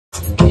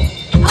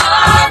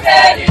I'm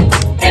headed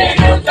in a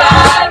new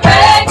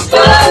direction.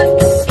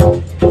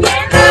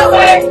 Can't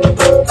away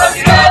from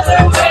the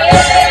other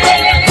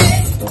way.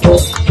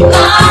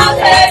 I'm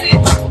headed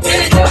in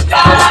a new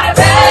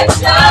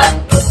direction.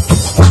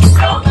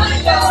 Don't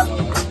mind up,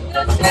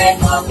 just take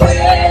my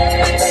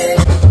way.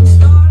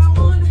 Lord, I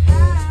wanna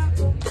have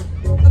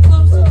a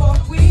closer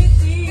walk with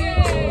you,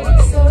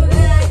 so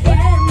that I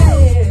can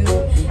live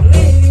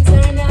in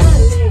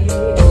eternity.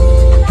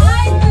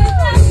 Life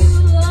without you,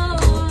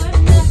 Lord,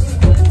 nothing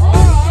could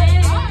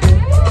sustain.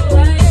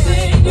 Life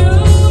with you,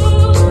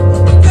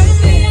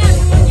 perfectly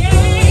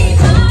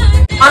everyone.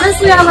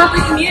 Honestly, I love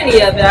the community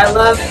of it. I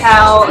love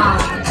how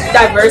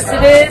diverse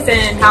it is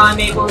and how I'm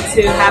able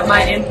to have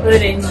my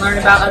input and learn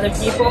about other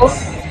people.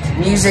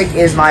 Music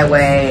is my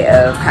way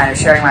of kind of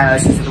sharing my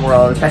emotions with the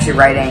world, especially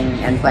writing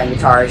and playing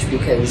guitars,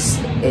 because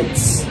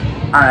it's, I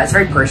don't know, it's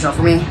very personal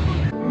for me.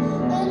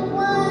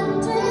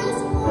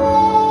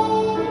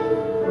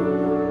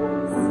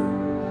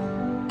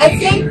 I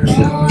think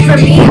for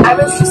me, I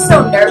was just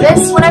so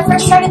nervous when I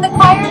first started the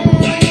choir,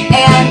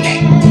 and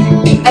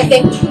I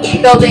think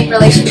building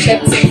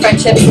relationships and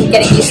friendships and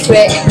getting used to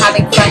it and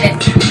having fun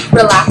and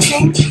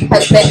relaxing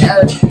has been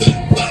a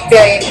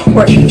very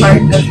important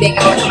part of being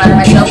able to learn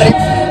myself. But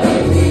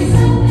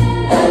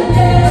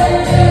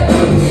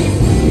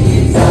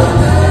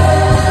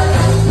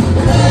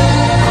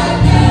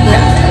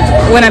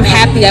when I'm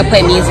happy, I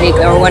play music,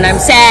 or when I'm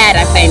sad,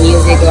 I play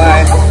music,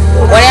 or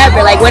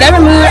whatever. Like whatever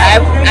mood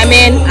I'm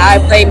in, I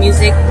play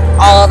music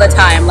all the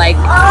time. Like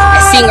I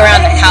sing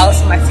around the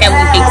house, my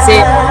family hates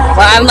it,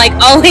 but I'm like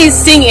always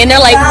singing, and they're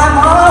like,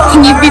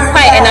 "Can you be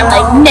quiet?" And I'm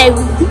like, "No,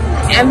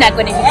 I'm not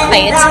going to be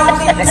quiet."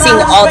 I sing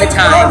all the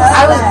time.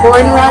 I was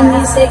born around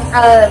music.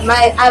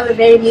 I have a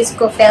very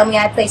musical family.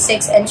 I play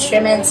 6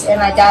 instruments, and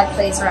my dad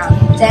plays around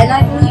 10,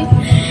 I believe.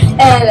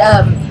 And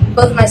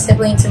both of my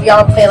siblings, we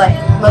all play like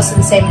most of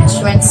the same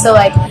instruments. So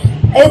like,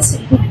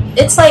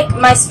 it's like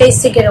my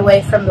space to get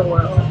away from the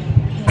world.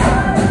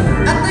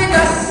 I think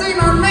I see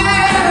my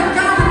man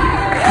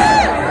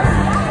coming.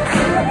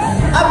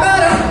 I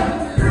better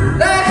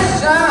let it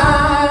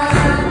shine.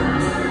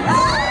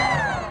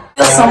 I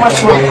feel so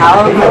much more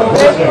powerful,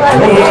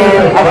 and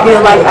I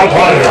feel like I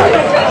can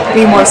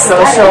be more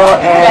social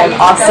and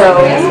also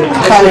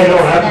kind of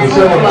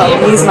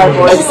use my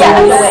voice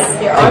as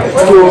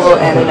a tool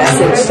and a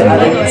message to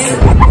others.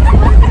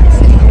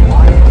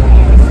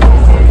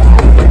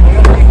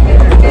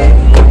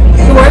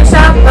 The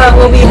workshop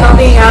will be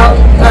helping out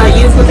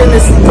youth within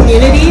this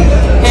community,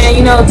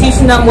 and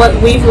teaching them what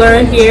we've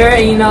learned here,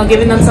 and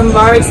giving them some of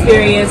our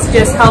experience,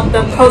 just help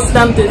them coach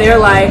them through their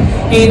life,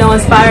 and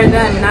inspire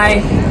them. And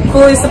I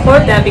fully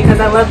support that, because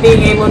I love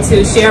being able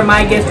to share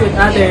my gift with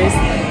others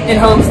in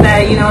hopes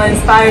that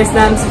inspires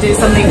them to do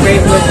something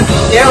great with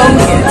their own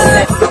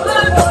gifts.